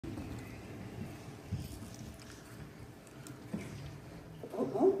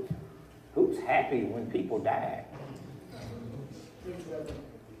happy when people die?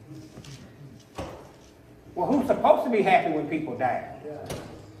 Well, who's supposed to be happy when people die?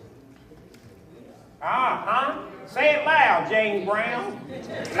 Say it loud, James Brown.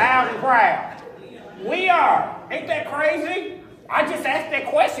 Loud and proud. We are. Ain't that crazy? I just asked that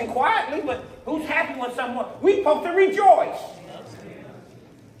question quietly, but who's happy when someone... We're supposed to rejoice.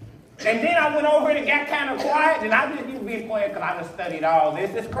 And then I went over and got kind of quiet, and I didn't even be playing because I just studied all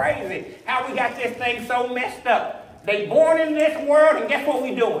this. It's crazy how we got this thing so messed up. They born in this world, and guess what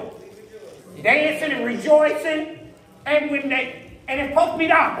we doing? Dancing and rejoicing, and it's supposed to be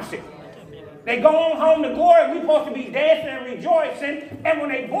the opposite. They go on home to glory, we're supposed to be dancing and rejoicing, and when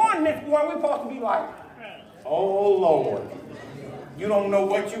they born in this world, we're supposed to be like, oh Lord, you don't know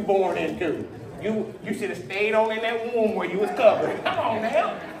what you're born into. You should have stayed on in that womb where you was covered. Come on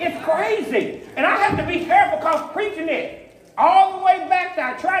now. It's crazy. And I have to be careful because preaching it all the way back to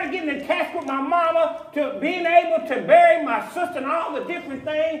I tried to get in touch with my mama to being able to bury my sister and all the different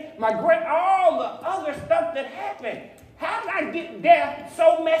things, all the other stuff that happened. How did I get death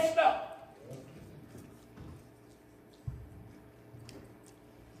so messed up?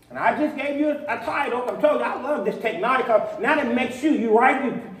 And I just gave you a title. I'm telling you, I love this technology because now it makes you right.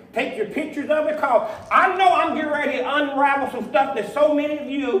 You take your pictures of it because I know I'm getting ready to unravel some stuff that so many of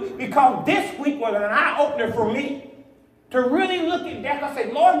you, because this week was an eye-opener for me to really look at that. I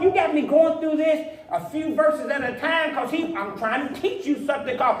say, Lord, you got me going through this a few verses at a time because I'm trying to teach you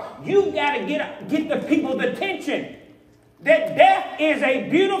something because you got to get the people's attention that death is a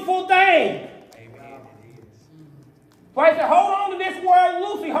beautiful thing. So I said, hold on to this word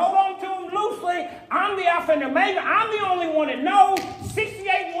loosely. Hold on to him loosely. I'm the Alpha and Omega. I'm the only one that knows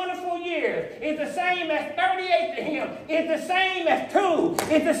 68 wonderful years is the same as 38 to him. It's the same as 2.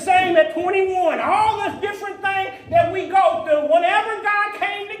 It's the same as 21. All those different things that we go through, whenever God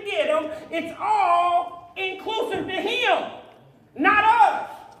came to get them, it's all inclusive to him, not us.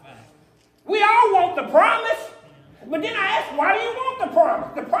 We all want the promise. But then I asked, why do you want the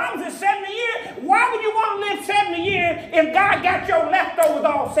promise? The promise is 70 years. Why would you want to live 70 years if God got your leftovers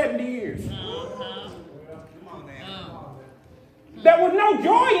all 70 years? There was no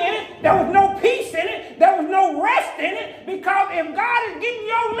joy in it. There was no peace in it. There was no rest in it. Because if God is getting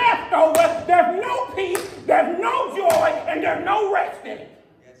your leftovers, there's no peace, there's no joy, and there's no rest in it.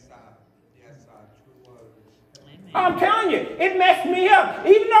 I'm telling you, it messed me up.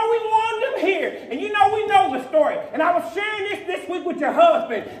 Even though we wanted them here. And you know, we know the story. And I was sharing this week with your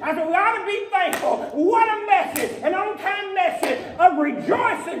husband. I said, we ought to be thankful. What a message, an on-time message of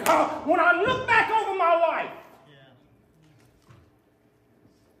rejoicing. Because when I look back over my life,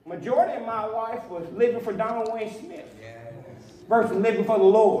 majority of my life was living for Donald Wayne Smith versus living for the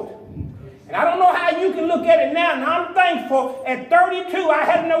Lord. And I don't know how you can look at it now. And I'm thankful. At 32, I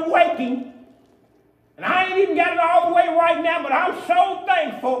had an awakening. And I ain't even got it all the way right now, but I'm so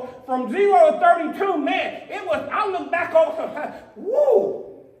thankful. From 0 to 32, man, I look back over sometimes,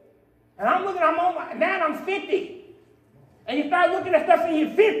 woo. And now I'm 50. And you start looking at stuff in your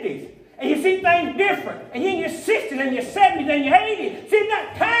 50s, and you see things different. And you're in your 60s and your 70s and your 80s. See,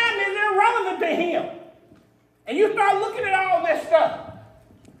 that time is irrelevant to him. And you start looking at all this stuff.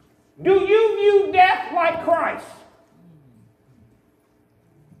 Do you view death like Christ?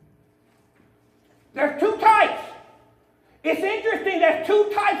 There's two types. It's interesting, there's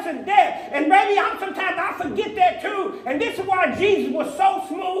two types of death. And maybe sometimes I forget that too. And this is why Jesus was so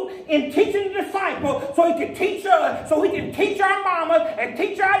smooth in teaching the disciples, so he could teach us, so he can teach our mamas and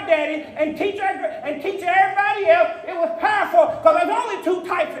teach our daddies and teach everybody else. It was powerful because there's only two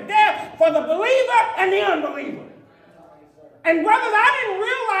types of death, for the believer and the unbeliever. And brothers, I didn't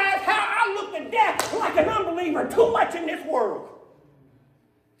realize how I looked at death like an unbeliever too much in this world.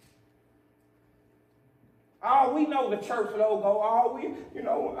 Oh, we know the church logo.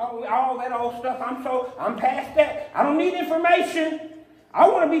 All that old stuff. I'm past that. I don't need information. I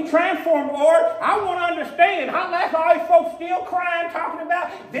want to be transformed, Lord. I want to understand. That's all these folks still crying, talking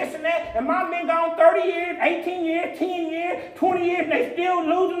about this and that. And my men gone 30 years, 18 years, 10 years, 20 years, and they still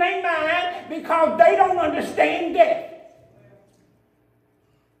losing their mind because they don't understand death.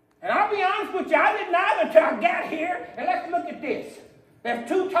 And I'll be honest with you, I didn't either until I got here. And let's look at this. There's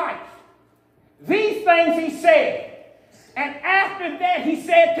two types. These things he said, and after that he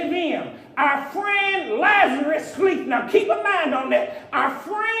said to them, our friend Lazarus sleeps. Now keep in mind on that. Our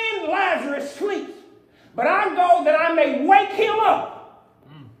friend Lazarus sleeps, but I go that I may wake him up.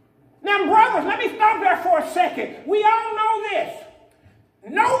 Now brothers, let me stop there for a second. We all know this.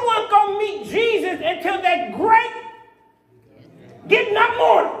 No one gonna meet Jesus until that great getting up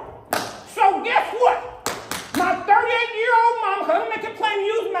morning. So guess what? My 38-year-old mama, because I'm making a plan to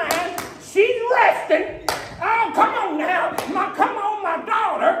use mine, she's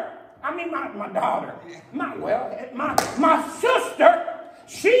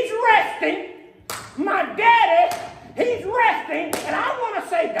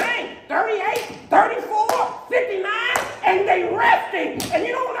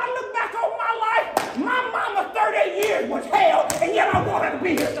her to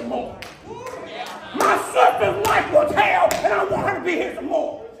be here some more. My sister's life was hell, and I want her to be here some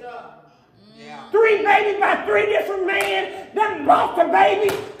more. 3 babies by 3 different men that lost a baby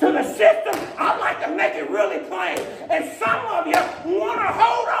to the system. I like to make it really plain. And some of you want to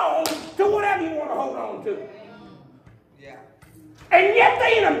hold on to whatever you want to hold on to. Yeah. And yet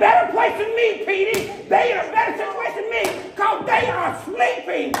they in a better place than me, Petey. They in a better situation than me because they are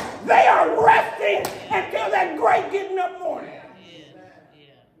sleeping. They are resting until that great getting up morning.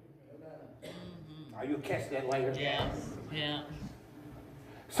 Oh, you'll catch that later. Yeah. Yeah.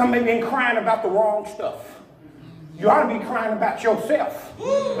 Some of you been crying about the wrong stuff. You ought to be crying about yourself.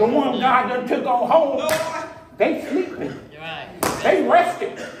 The one God done took on home. They sleeping. They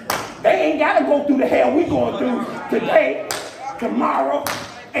resting. They ain't got to go through the hell we going through today, tomorrow,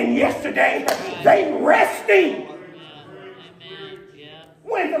 and yesterday. They resting.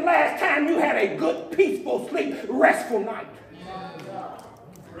 When's the last time you had a good, peaceful sleep, restful night?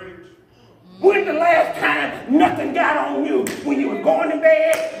 When's the last time nothing got on you when you were going to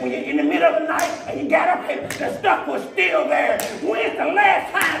bed, when you're in the middle of the night, and you got up and the stuff was still there? When's the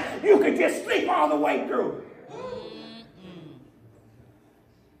last time you could just sleep all the way through?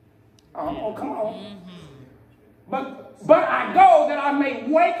 Oh, come on. But I go that I may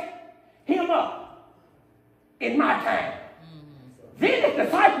wake him up in my time. Then the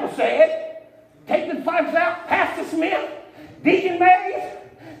disciples said, take the disciples out, Pastor Smith, Deacon Mays,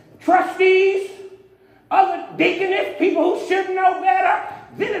 trustees, other deaconess, people who should know better.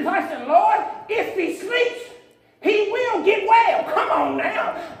 Then I said, Lord, if he sleeps, he will get well. Come on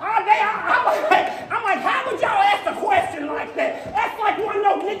now. I'm like, how would y'all ask a question like that? That's like one of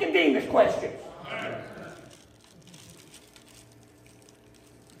those Nicodemus questions.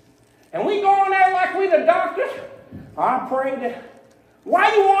 And we go on there like we the doctors. I pray that.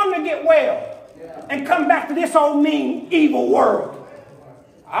 Why you want him to get well and come back to this old mean, evil world?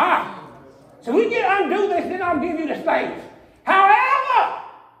 So we get undo this, then I'll give you the things. However,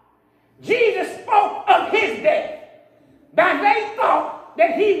 Jesus spoke of his death. Now they thought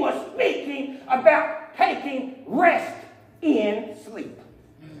that he was speaking about taking rest in sleep.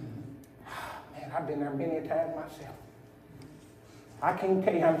 Man, I've been there many times myself. I can't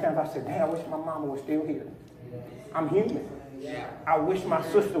tell you how many times I said, damn, I wish my mama was still here. I'm human. I wish my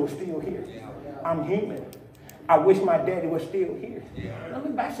sister was still here. I'm human. I wish my daddy was still here.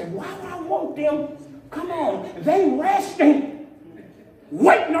 Everybody said, why would I want them? Come on, they resting,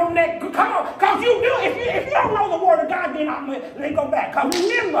 waiting on that. Come on, because you do. If you don't know the word of God, then go back. Because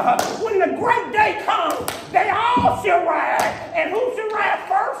remember, when the great day comes, they all shall rise. And who shall rise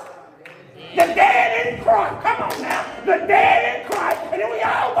first? The dead in Christ. Come on now, the dead in Christ. And then we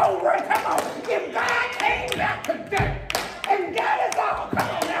all go right. Come on, if God came back today and got us all, come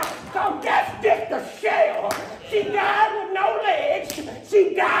on now, because that's just a shell. She died with no legs.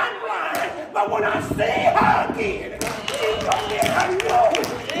 She died blind. But when I see her again, she's going to get her new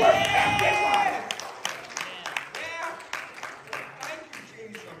perfected life.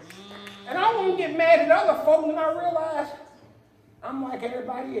 And I won't get mad at other folks when I realize I'm like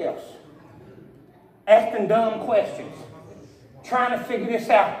everybody else. Asking dumb questions. Trying to figure this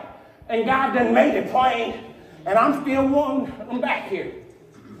out. And God done made it plain. And I'm still wanting them back here.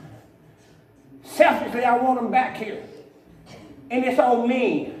 Selfishly, I want them back here. In this old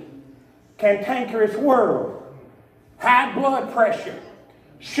mean, cantankerous world. High blood pressure.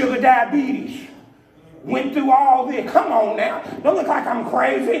 Sugar diabetes. Went through all this. Come on now. Don't look like I'm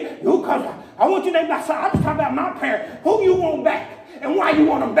crazy. Because I want you to know, I'm just talking about my parents. Who you want back? And why you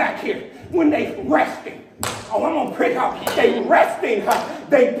want them back here? When they resting. Oh, I'm going to prick out. They resting.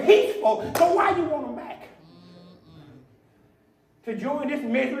 They peaceful. So why you want them back? To join this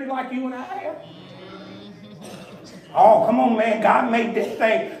misery like you and I have? Oh, come on, man. God made this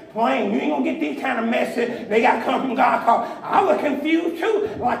thing plain. You ain't going to get these kind of messages. They got to come from God. I was confused too,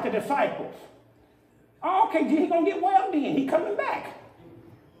 like the disciples. Oh, okay, he going to get well then. He coming back.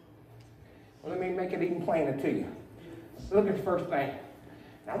 Well, let me make it even plainer to you. Look at the first thing.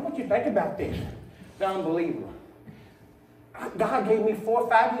 Now, I want you to think about this. The unbeliever. God gave me 4 or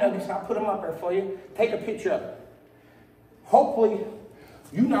 5 nuggets. I'll put them up there for you. Take a picture of it. Hopefully,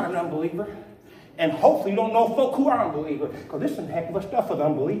 you're not an unbeliever. And hopefully you don't know folk who are unbelievers. Because this is some heck of a stuff for the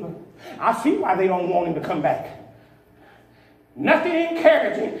unbeliever. I see why they don't want him to come back. Nothing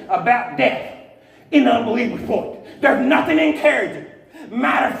encouraging about death in the unbeliever's point. There's nothing encouraging.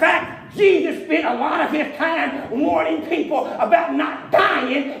 Matter of fact, Jesus spent a lot of his time warning people about not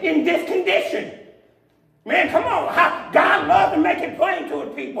dying in this condition. Man, come on. God loves to make it plain to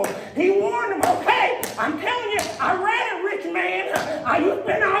his people. He warned them, okay, I'm telling you, I read a rich man. You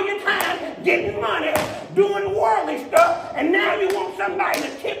spend all your time getting money, doing worldly stuff, and now you want somebody to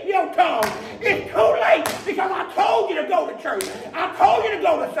tip your tongue. It's too late because I told you to go to church. I told you to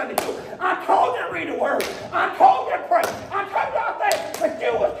go to Sunday school. I told you to read the word. I told you to pray. I told you all that, but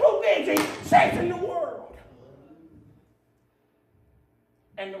you were too busy chasing the world.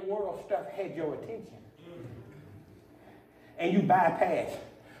 And the world stuff had your attention. And you bypass.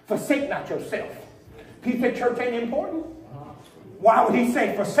 Forsake not yourself. He said church ain't important. Why would he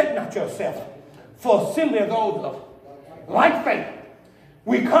say forsake not yourself? For assembly of those of like faith.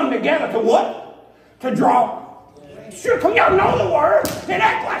 We come together to what? To draw. Sure, come y'all know the word. And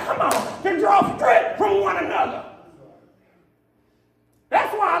act like, come on, to draw strength from one another.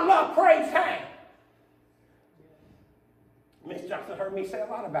 That's why I love praise time. Miss Johnson heard me say a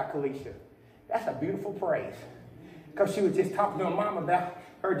lot about Kalisha. That's a beautiful praise. Because she was just talking to her mom about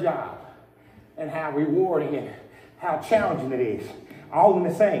her job and how rewarding and how challenging it is. All in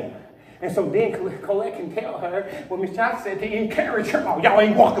the same. And so then Colette can tell her what Miss Johnson said to encourage her. Oh, y'all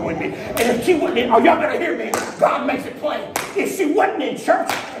ain't walking with me. And if she wasn't in, oh, y'all better hear me. God makes it plain. If she wasn't in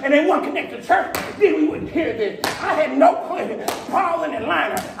church and they weren't connected to church, then we wouldn't hear this. I had no clue. Paul in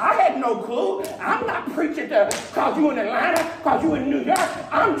Atlanta, I had no clue. I'm not preaching because you in Atlanta, because you in New York.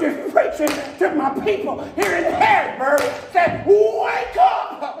 I'm just preaching to my people here in Harrisburg. Said, wake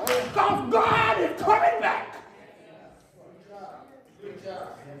up, because God is coming back. Good job.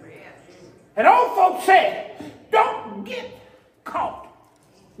 And old folks said, don't get caught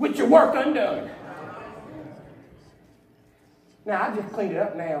with your work undone. Now, I just cleaned it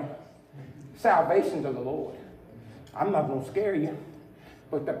up now. Salvation's of the Lord. I'm not going to scare you.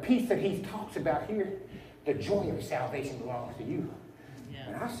 But the peace that he talks about here, the joy of salvation belongs to you. Yeah.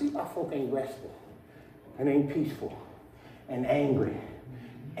 And I see why folk ain't restful and ain't peaceful and angry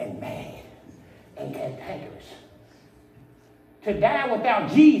and mad and cantankerous. To die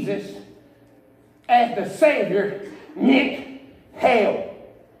without Jesus as the Savior meant hell.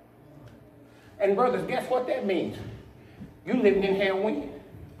 And brothers, guess what that means? You living in hell when?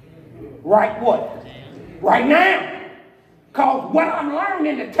 Right what? Right now. Because what I'm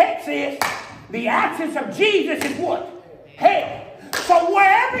learning in the text is the absence of Jesus is what? Hell. So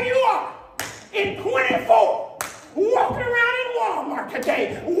wherever you are in 24, walking around in Walmart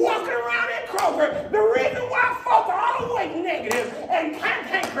today, walking around in Kroger, the reason why folk are always negative and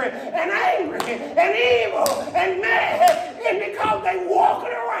cantankerous and angry and evil and mad is because they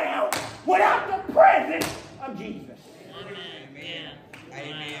walking around without the presence of Jesus. Amen.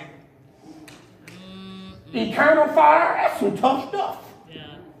 Amen. Eternal fire, that's some tough stuff.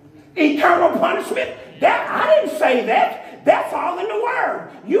 Yeah. Eternal punishment, that I didn't say that. That's all in the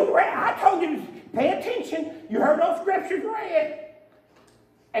Word. You read, I told you to pay attention. You heard those scriptures read.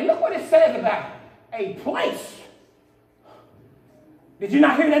 And look what it says about a place. Did you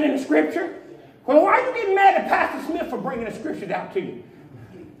not hear that in the scripture? Well, why are you getting mad at Pastor Smith for bringing the scriptures out to you?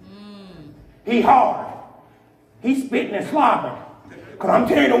 He hard. He's spitting and slobbering. Because I'm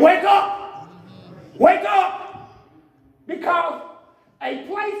telling you to wake up. Wake up. Because a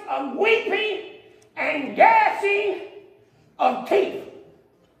place of weeping and gnashing of teeth.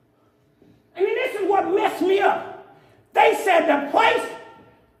 I mean, this is what messed me up. They said the place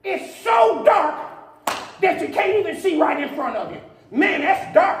is so dark that you can't even see right in front of you. Man,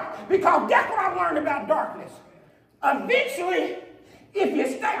 that's dark. Because that's what I learned about darkness. Eventually, if you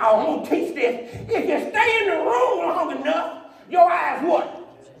stay, oh, I'm going to teach this. If you stay in the room long enough, your eyes what?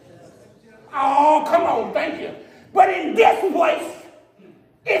 Oh, come on, thank you. But in this place,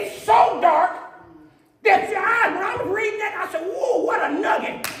 it's so dark that your eyes, when I was reading that, I said, whoa, what a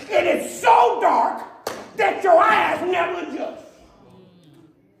nugget. It is so dark that your eyes never adjust.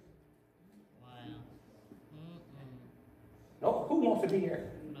 No, who wants to be here?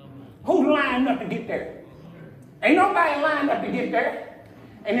 Who's lined up to get there? Ain't nobody lined up to get there.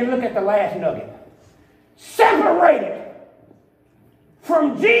 And then look at the last nugget. Separated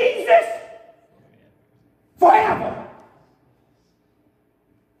from Jesus forever.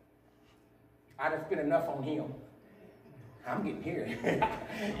 I done spent enough on him. I'm getting here.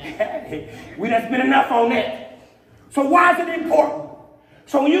 We done spent enough on that. So why is it important?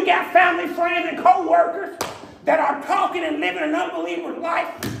 So when you got family, friends, and co-workers that are talking and living an unbeliever's life,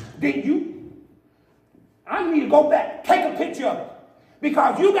 then I need to go back, take a picture of it.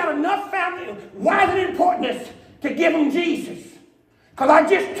 Because you got enough family. Why is it important to give them Jesus? Because I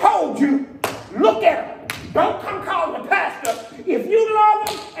just told you, look at them. Don't come calling the pastor. If you love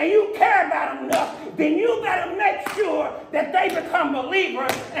them and you care about them enough, then you better make sure that they become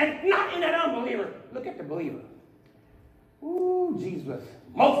believers and not in that unbeliever. Look at the believer. Ooh, Jesus,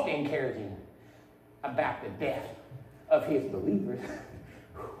 most encouraging about the death of his believers.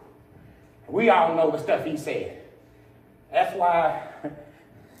 We all know the stuff he said. That's why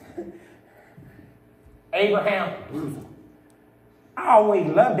Abraham, bosom. I always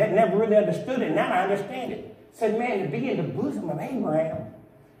loved that, never really understood it. Now I understand it. Said, man, to be in the bosom of Abraham,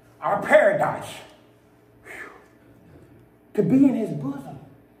 our paradise. Whew. To be in his bosom.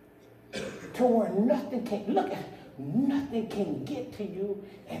 To where nothing can, look at, nothing can get to you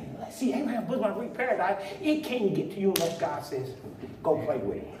unless, see, Abraham's bosom of paradise, it can't get to you unless God says, go play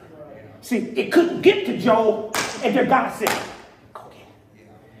with him. See, it couldn't get to Job until God said, go get him.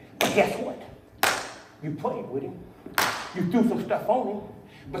 But guess what? You played with him. You threw some stuff on him,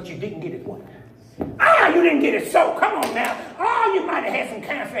 but you didn't get his what? You didn't get his soul. Come on now. You might have had some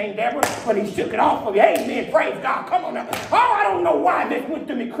cancer, ain't Deborah, but he shook it off of you. Amen. Praise God. Come on now. I don't know why this went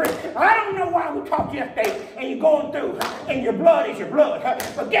to me, Chris. I don't know why we talked yesterday and you're going through and your blood is your blood.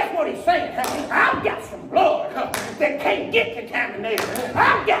 But guess what he's saying? I've got some blood that can't get contaminated.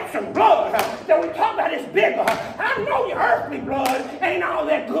 I've got some blood that we talk about is bigger. I know your earthly blood ain't all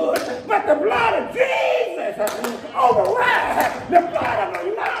that good, but the blood of Jesus overrides the blood of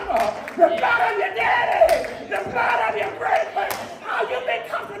your mama, the blood of your daddy, the blood of your grandpa. You've been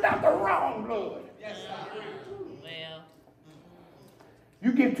talking about the wrong blood. Yes, sir. Well,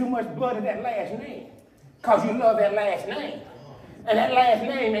 you give too much blood to that last name because you love that last name. And that last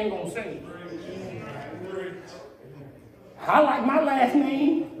name ain't going to save you. I like my last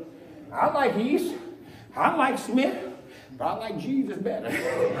name. I like East. I like Smith. But I like Jesus better.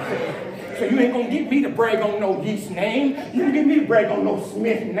 So you ain't going to get me to brag on no Yeast name. You don't get me to brag on no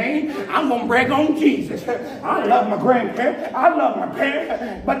Smith name. I'm going to brag on Jesus. I love my grandparents. I love my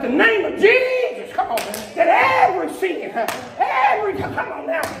parents. But the name of Jesus, come on, that every sin, come on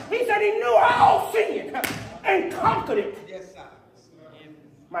now. He said he knew all sin and conquered it. Yes, sir.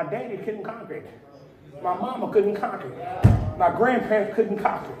 My daddy couldn't conquer it. My mama couldn't conquer it. My grandparents couldn't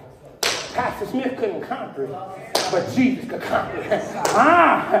conquer it. Pastor Smith couldn't conquer it, but Jesus could conquer it.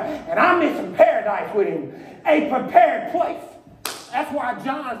 And I'm in some paradise with him, a prepared place. That's why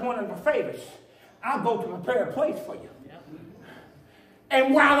John's one of my favorites. I'll go to a prepared place for you.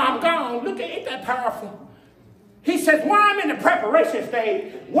 And while I'm gone, look at it, ain't that powerful? He says, while I'm in the preparation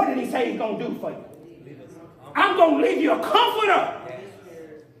stage, what did he say he's going to do for you? I'm going to leave you a comforter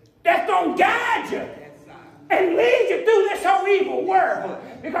that's going to guide you and lead you through this whole evil world.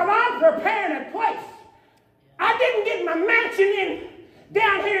 Because I'm preparing a place. I didn't get my mansion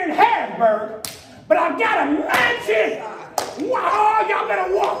down here in Harrisburg, but I got a mansion. Wow, y'all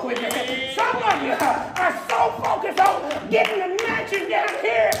better walk with me. Some of you are so focused on getting the mansion down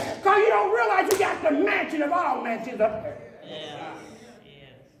here because you don't realize you got the mansion of all mansions up there.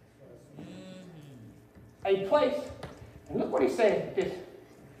 A place, and look what he said, this,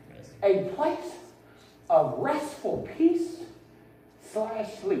 a place of restful peace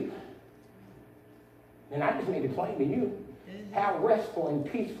 / sleep. And I just made it plain to you how restful and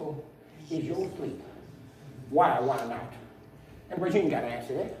peaceful is your sleep. Why not? And but you ain't got to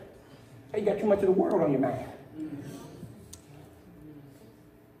answer that. You got too much of the world on your mind.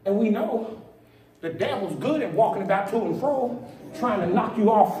 And we know the devil's good at walking about to and fro, trying to knock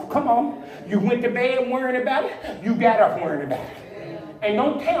you off. Come on. You went to bed worrying about it. You got up worrying about it. And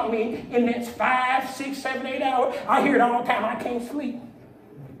don't tell me in the next 5, 6, 7, 8 hours, I hear it all the time, I can't sleep.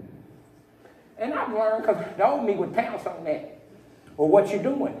 And I've learned, because the old me would pounce on that. Well, what you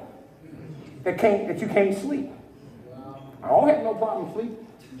doing that you can't sleep? I don't have no problem sleeping.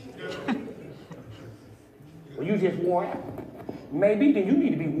 Well, you just wore out. Maybe then you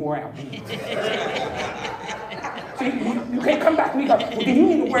need to be wore out. See, you can't come back to me because well, then you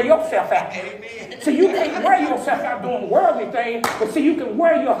need to wear yourself out. See, you can't wear yourself out doing worldly things, but see, you can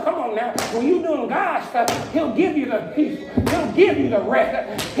wear your, come on now, when you're doing God's stuff, he'll give you the peace. He'll give you the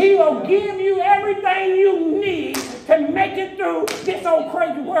rest. He'll give you everything you need to make it through this old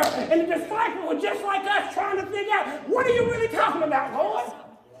crazy world. And the disciples were just like us trying to figure out, what are you really talking about, Lord?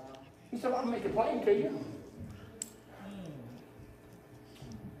 He said, I'll make it plain to you.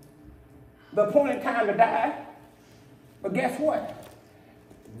 The appointed time to die. But guess what?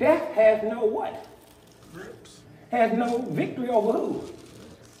 Death has no what? Grips. Has no victory over who?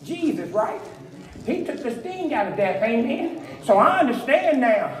 Jesus, right? He took the sting out of death, amen? So I understand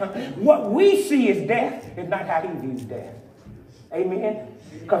now. What we see as death is not how he views death. Amen?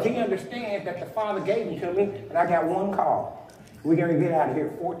 Because he understands that the Father gave him to me, and I got one call. We're going to get out of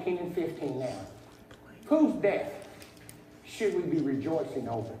here 14 and 15 now. Whose death should we be rejoicing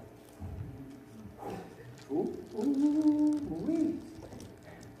over? Ooh, ooh,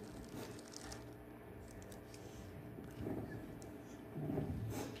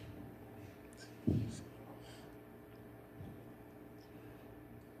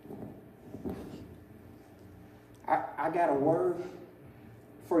 I got a word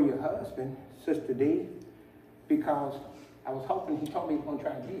for your husband, Sister D, because I was hoping, he told me he was going to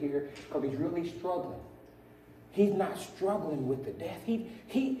try to be here because he's really struggling. He's not struggling with the death.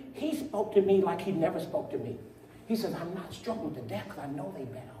 He spoke to me like he never spoke to me. He says, I'm not struggling with the death because I know they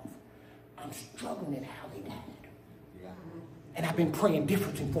bet off. I'm struggling at how they died. Yeah. And I've been praying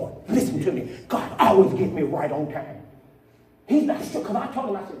differently for him. Listen to me. God always gets me right on time. He's not struggling. Because I told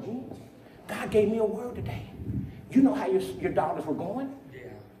him, I said, Jesus, God gave me a word today. You know how your daughters were going? Yeah.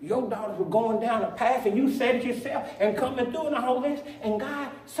 Your daughters were going down a path and you said it yourself and coming through and all this. And God,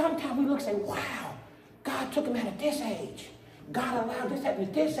 sometimes we look and say, wow, God took them at this age. God allowed this happen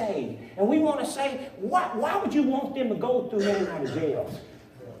at this age. And we want to say, why would you want them to go through in and out of jails?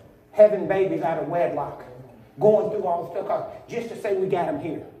 Having babies out of wedlock. Going through all the stuff just to say we got them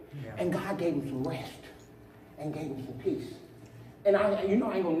here. Yeah. And God gave them some rest. And gave them some peace. And I ain't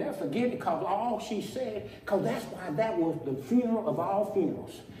going to never forget it because all she said, because that's why that was the funeral of all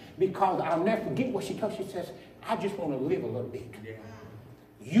funerals. Because I'll never forget what she told. She says, I just want to live a little bit. Yeah.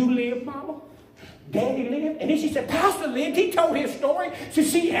 You live, Mama? Daddy lived? And then she said, Pastor lived. He told his story. So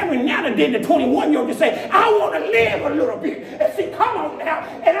see, every now and then the 21-year-old just say, I want to live a little bit. And see, come on now.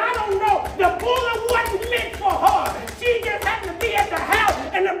 And I don't know, the bullet wasn't meant for her. She just happened to be at the house,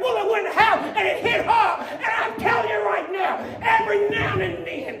 and the bullet went in the house, and it hit her. And I'm telling you right now, every now and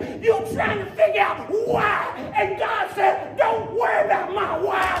then, you're trying to figure out why. And God said, don't worry about my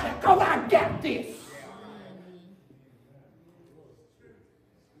why, because I got this.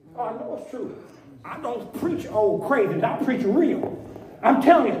 Oh, I know it's true. I don't preach old crazy. I preach real. I'm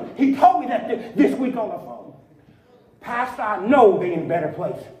telling you, he told me that this week on the phone. Pastor, I know they're in a better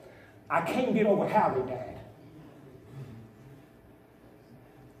place. I can't get over how they died.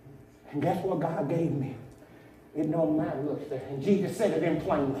 And guess what God gave me? It don't matter, look there. And Jesus said to them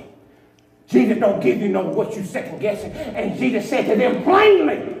plainly. Jesus don't give you no what you second guessing. And Jesus said to them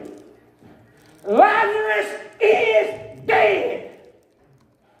plainly, Lazarus is dead.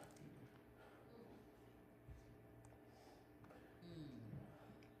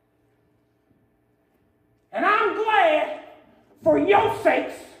 And I'm glad for your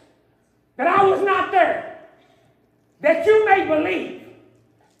sakes that I was not there, that you may believe.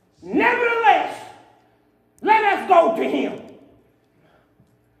 Nevertheless, let us go to him.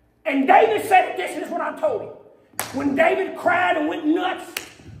 And David said, this is what I told him. When David cried and went nuts,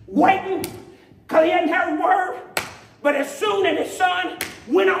 waiting, because he hadn't heard a word, but as soon as his son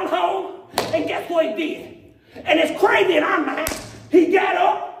went on home, and guess what he did? And it's crazy in our mind. He got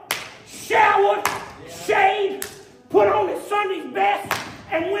up, showered, shaved, put on his Sunday's best,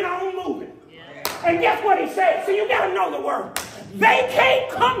 and went on moving. Yeah. And guess what he said? See, you got to know the word. They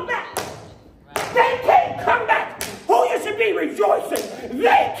can't come back. They can't come back. Who you should be rejoicing.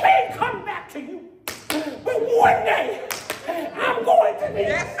 They can't come back to you. But one day, I'm going to them.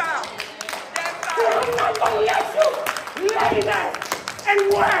 Yes, sir. Yes, sir. I'm not going to let you lay there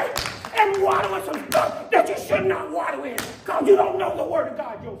and work and water with some stuff that you should not water in because you don't know the word of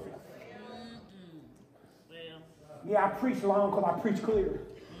God yourself. Yeah, I preach long because I preach clear.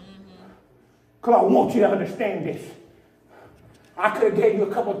 Because I want you to understand this. I could have gave you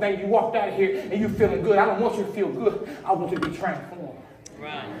a couple of things. You walked out of here and you feeling good. I don't want you to feel good. I want you to be transformed.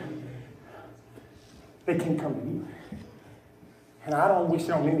 Right. They can come to you. And I don't wish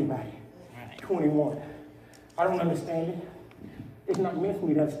it on anybody. Right. 21. I don't understand it. It's not meant for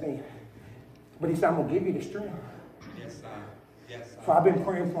me to understand. But he said, I'm going to give you the strength. Yes, sir. Yes, sir. So I've been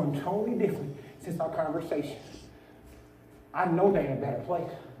praying for him totally different since our conversation. I know they're in a better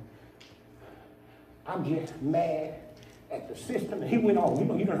place. I'm just mad at the system. And he went on.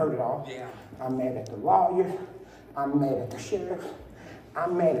 You done heard it all. Yeah. I'm mad at the lawyers. I'm mad at the sheriff.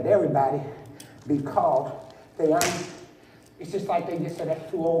 I'm mad at everybody because they aren't. It's just like they just said that's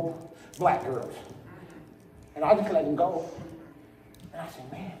 2 old black girls. And I just let them go. And I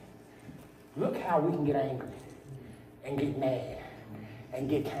said, man, look how we can get angry and get mad and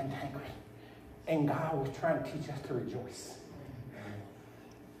get cantankerous. And God was trying to teach us to rejoice.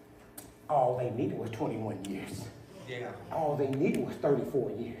 All they needed was 21 years. Yeah. All they needed was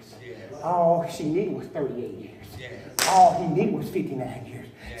 34 years. Yes. All she needed was 38 years. Yes. All he needed was 59 years.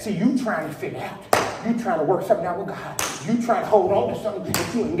 Yes. See, you trying to figure out. You trying to work something out with God. You try to hold on to something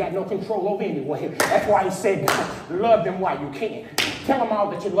that you ain't got no control over anyway. That's why he said, love them while you can. Tell them all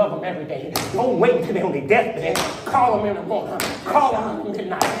that you love them every day. Don't wait until they're on their deathbed. Call them in the morning. Call them in the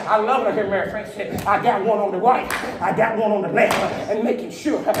midnight. I love to hear Mary Frank say, I got one on the right. I got one on the left. And making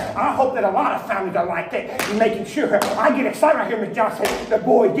sure. I hope that a lot of families are like that. Making sure. I get excited. I hear Miss Johnson, the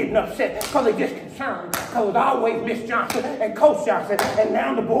boy getting upset because they're just concerned. Because it's always Miss Johnson and Coach Johnson. And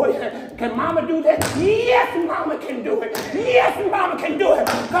now the boy, can Mama do that? Yes, Mama can do it. Yes, Mama can do it.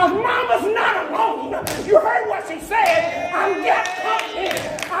 Because Mama's not alone. You heard what she said. I've got company.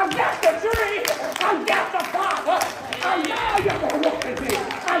 I've got the tree. I've got the Father. I've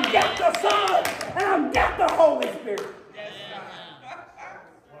got the Son. And I've got the Holy Spirit.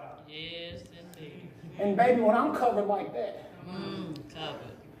 Yes, indeed. And baby, when I'm covered like that,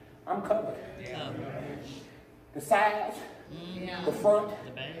 Covered. I'm covered. Covered. The sides, the front,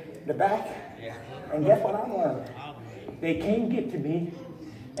 the back. And guess what I'm learning? They can't get to me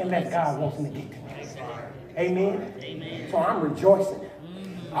unless God wants them to get to me. Amen? Amen. So I'm rejoicing.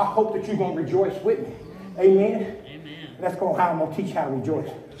 I hope that you're going to rejoice with me. Amen? Amen. Let's go how I'm going to teach how to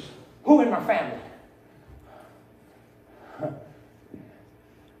rejoice. Who in my family?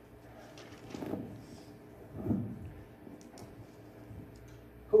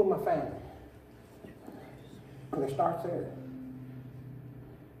 Who in my family? Because it starts there.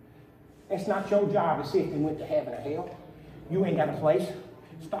 It's not your job to see if they went to heaven or hell. You ain't got a place.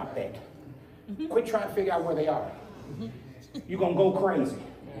 Stop that. Quit trying to figure out where they are. You're going to go crazy.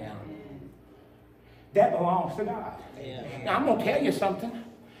 Yeah. That belongs to God. Yeah. Now, I'm going to tell you something.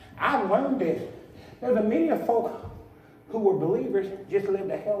 I've learned this. There's a many of folk who were believers just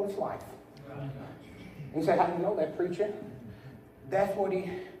lived a hellish life. You say, how do you know that, preacher? That's what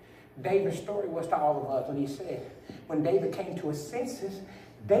David's story was to all of us when he said, when David came to his senses,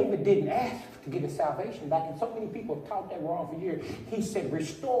 David didn't ask to get his salvation back, and so many people have taught that wrong for years. He said,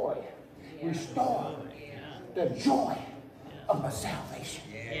 restore the joy of my salvation.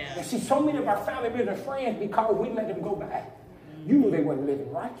 Yeah. And see, so many of our family members and friends, because we let them go back, you knew they wasn't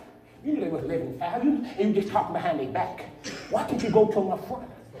living right. You knew they wasn't living values, and you just talking behind their back. Why can't you go to them up front?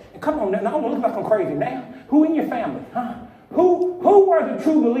 And come on, now, I don't look like I'm crazy now. Who in your family? Huh? Who were the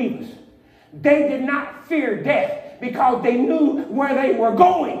true believers? They did not fear death because they knew where they were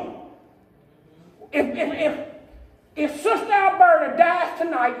going. If Sister Alberta dies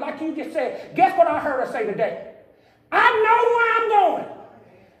tonight, like you just said, guess what I heard her say today? I know where I'm going.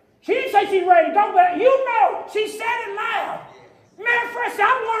 She didn't say she's ready to go, but you know, she said it loud. Man, first,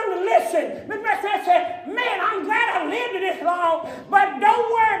 I'm learning to listen. Miss Mercer said, man, I'm glad I lived this long, but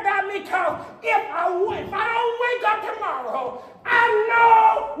don't worry about me, because if I don't wake up tomorrow, I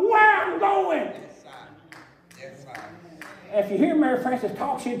know where I'm going. Yes, sir. And if you hear Mary Frances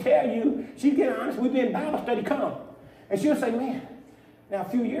talk, she'll tell you, she'll get honest, we've been in Bible study come. And she'll say, man, now a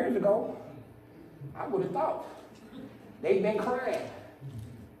few years ago, I would have thought they'd been crying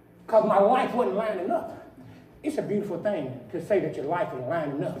because my life wasn't lining up. It's a beautiful thing to say that your life is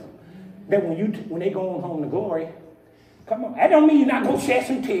lining up. That when they go on home to glory, come on. That don't mean you're not going to shed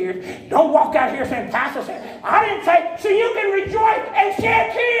some tears. Don't walk out here saying, Pastor said, I didn't say, so you can rejoice and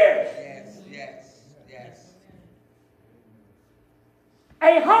shed tears. Yes.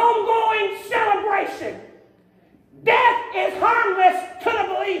 A homegoing celebration. Death is harmless to the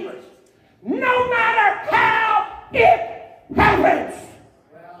believers, no matter how it happens.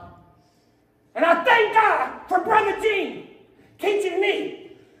 And I thank God for Brother Gene teaching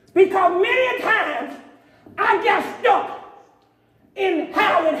me, because many a times I got stuck in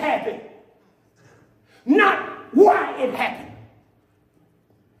how it happened, not why it happened.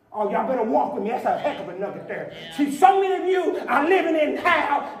 Oh, y'all better walk with me. That's a heck of a nugget there. Yeah. See, so many of you are living in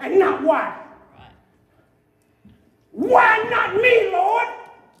how and not why. Why not me, Lord?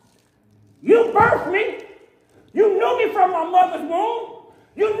 You birthed me. You knew me from my mother's womb.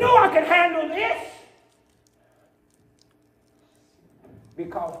 You knew I could handle this.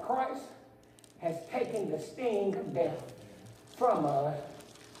 Because Christ has taken the sting of death from us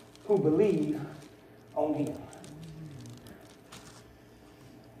who believe on him.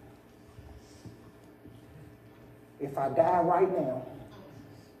 If I die right now,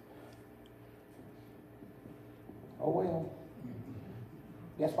 oh well,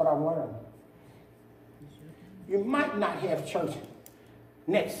 guess what I learned? You might not have church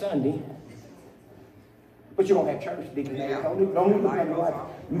next Sunday, but you're gonna have church, Deacon. Yeah. Don't look at me like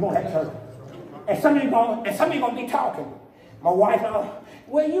you're gonna have church. And some of you gonna be talking. My wife,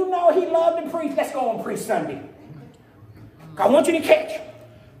 well, you know he loved to preach. Let's go on preach Sunday. I want you to catch.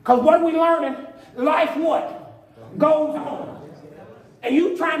 Because what are we learning? Life what? Goes on. And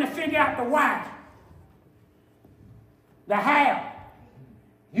you trying to figure out the why. The how.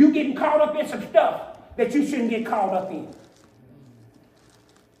 You getting caught up in some stuff that you shouldn't get caught up in.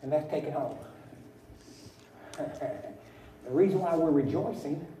 And let's take it home. The reason why we're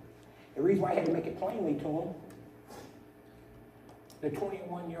rejoicing, the reason why I had to make it plainly to him, the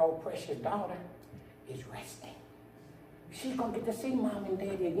 21-year-old precious daughter is resting. She's going to get to see mom and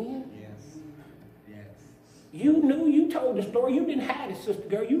daddy again. Yes. Yes. You knew, you told the story. You didn't hide it, sister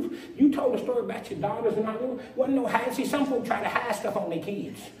girl. You told the story about your daughters, and I wasn't no hiding. See, some folks try to hide stuff on their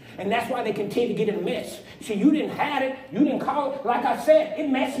kids, and that's why they continue to get in a mess. See, you didn't hide it. You didn't call it. Like I said, it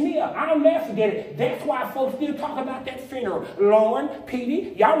messed me up. I'll never forget it. That's why folks still talk about that funeral. Lauren,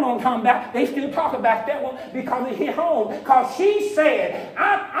 Petey, y'all know what I'm talking about. They still talk about that one because it hit home. Because she said,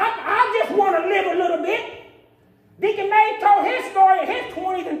 I just want to live a little bit. Deacon May told his story in his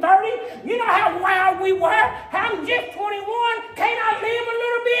 20s and 30s. You know how wild we were? I'm just 21. Can't I live a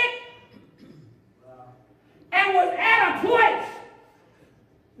little bit? And was at a place.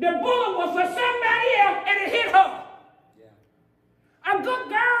 The bullet was for somebody else and it hit her. Yeah. A good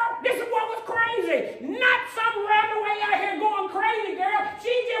girl. This is what was crazy. Not some random way out here going crazy, girl.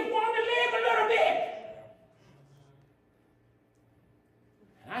 She just wanted to live a little bit.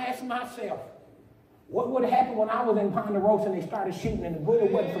 And I asked myself, what would have happened when I was in Ponderosa and they started shooting and the bullet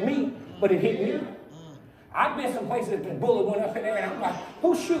wasn't for me, but it hit me? I've been some places that the bullet went up in there and I'm like,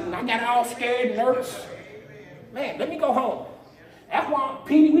 who's shooting? I got all scared and nervous. Man, let me go home. That's why,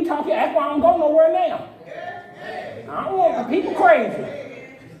 Petey, we talk here, that's why I don't go nowhere now. I don't want people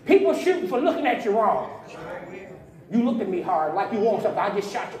crazy. People shooting for looking at you wrong. You looked at me hard like you want something. I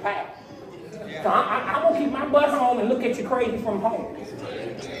just shot your pal. So I'm going to keep my butt home and look at you crazy from home.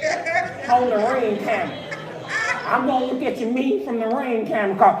 On the rain camera. I'm going to look at you mean from the rain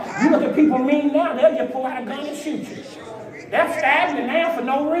camera. Because you look at people mean now, they'll just pull out a gun and shoot you. They're stabbing you now for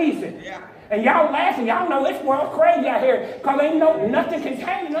no reason. And y'all laughing. Y'all know this world's crazy out here because they know nothing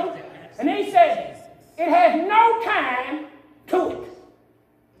containing them. And they said, it has no time to it.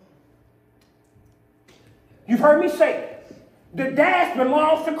 You've heard me say it. The dash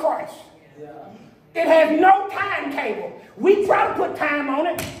belongs to Christ. It has no timetable. We try to put time on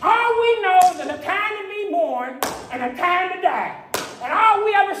it. All we know is a time to be born and a time to die. And all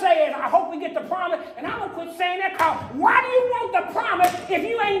we ever say is, I hope we get the promise. And I'm going to quit saying that because why do you want the promise if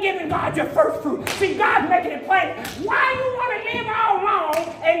you ain't giving God your first fruit? See, God's making it plain. Why you want to live all long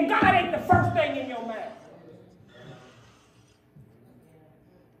and God ain't the first thing in your mind?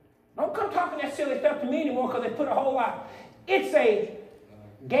 Don't come talking that silly stuff to me anymore because they put a whole lot. It's a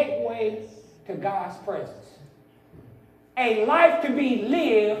gateway to God's presence. A life to be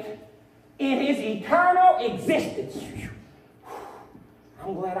lived in his eternal existence.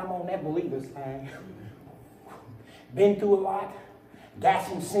 I'm glad I'm on that believer's thing. Been through a lot. Got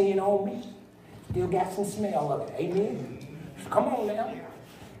some sin on me. Still got some smell of it. Amen. Come on now.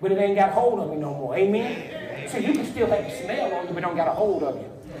 But it ain't got hold of me no more. Amen. So you can still have the smell on you, but don't got a hold of you.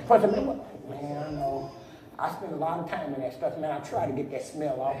 But man, I know. I spend a lot of time in that stuff, man. I try to get that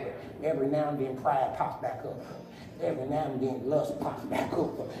smell off, but every now and then pride pops back up. Every now and then lust pops back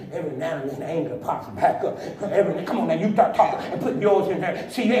up. Every now and then anger pops back up. Come on now, you start talking and put yours in there.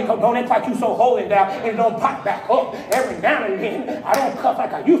 See, you ain't don't act like you so holy now and it don't pop back up. Every now and then, I don't cuss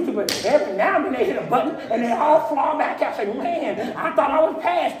like I used to, but every now and then they hit a button and they all fly back out. I say, man, I thought I was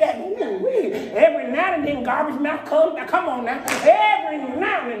past that. Every now and then garbage mouth comes. Now come on now. Every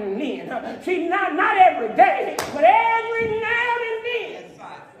now and then. See, not every day, but every now and then. Yes, sir.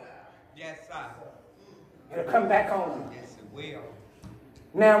 Yes, sir. It'll come back on. Yes, it will.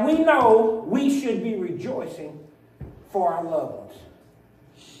 Now we know we should be rejoicing for our loved ones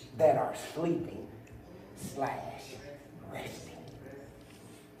that are sleeping / resting.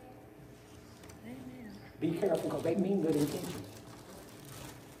 Amen. Be careful because they mean good intentions.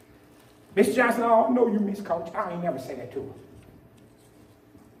 Miss Johnson, oh, no, you miss Coach. I ain't never say that to her.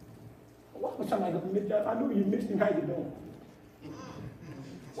 What was somebody go, Miss Johnson, I know you missed him. How you doing?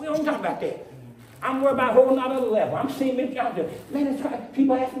 We don't talk about that. I'm worried about a whole nother level. I'm seeing Miss Johnson. Man, it's right.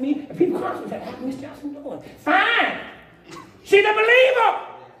 People ask me, and people constantly say, how's Miss Johnson doing? Fine. She's a believer.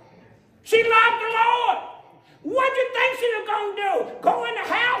 She loved the Lord. What do you think she was going to do? Go in the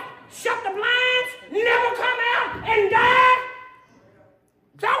house, shut the blinds, never come out, and die?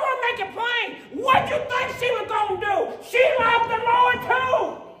 So I want to make it plain. What do you think she was going to do? She loved the Lord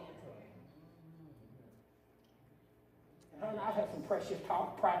too. I've had some precious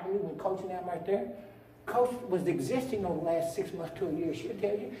talk privately with Coach and them right there. Coach was existing over the last 6 months to a year. She'll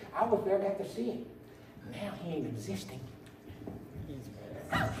tell you, I was there, got to see him. Now he ain't existing.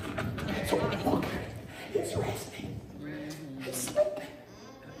 So he's resting. He's sleeping.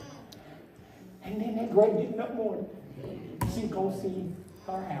 And then that great getting up morning. she's going to see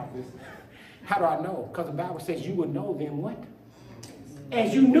her harvest. How do I know? Because the Bible says you will know them what?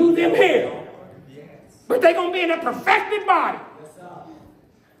 As you knew them here. But they're going to be in a perfected body.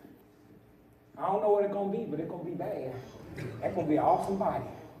 I don't know what it's going to be, but it's going to be bad. That's going to be an awesome body.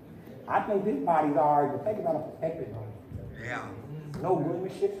 I think this body's all right, but think about a perfected body. Yeah. No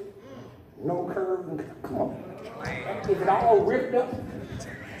blemishes, no curves. Come on. Is it all ripped up?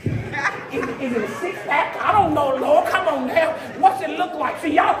 Is it a six-pack? I don't know, Lord. Come on now. What's it look like?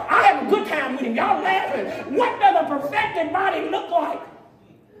 See, y'all, I have a good time with him. Y'all laughing. What does a perfected body look like?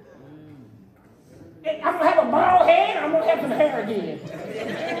 I'm going to have a bald head, I'm going to have some hair again.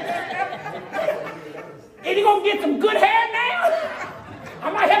 Is he going to get some good hair now?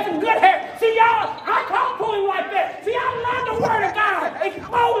 I might have some good hair. See, y'all, I talk to him like that. See, I love the word of God.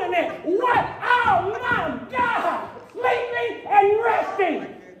 Exposing it. What? Oh, my God. Sleeping and resting.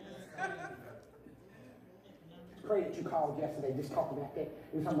 It's crazy that you called yesterday just talking about that.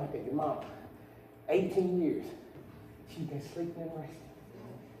 You were talking about that. Your mom, 18 years. She's been sleeping and resting.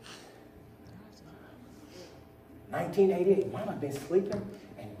 1988, Mama been sleeping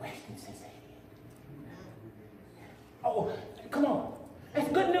and resting since 88. Oh, come on. That's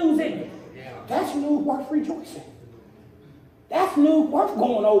good news, isn't it? Yeah. That's news worth rejoicing. That's news worth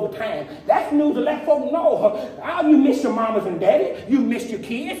going over time. That's news to let folks know. Oh, you miss your mamas and daddy. You miss your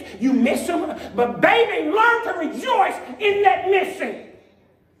kids. You miss them. But baby, learn to rejoice in that missing.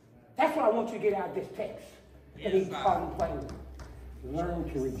 That's what I want you to get out of this text. And he's calling plain. Learn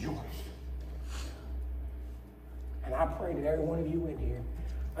to rejoice. And I pray that every one of you in here,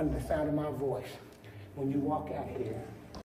 under the sound of my voice, when you walk out here,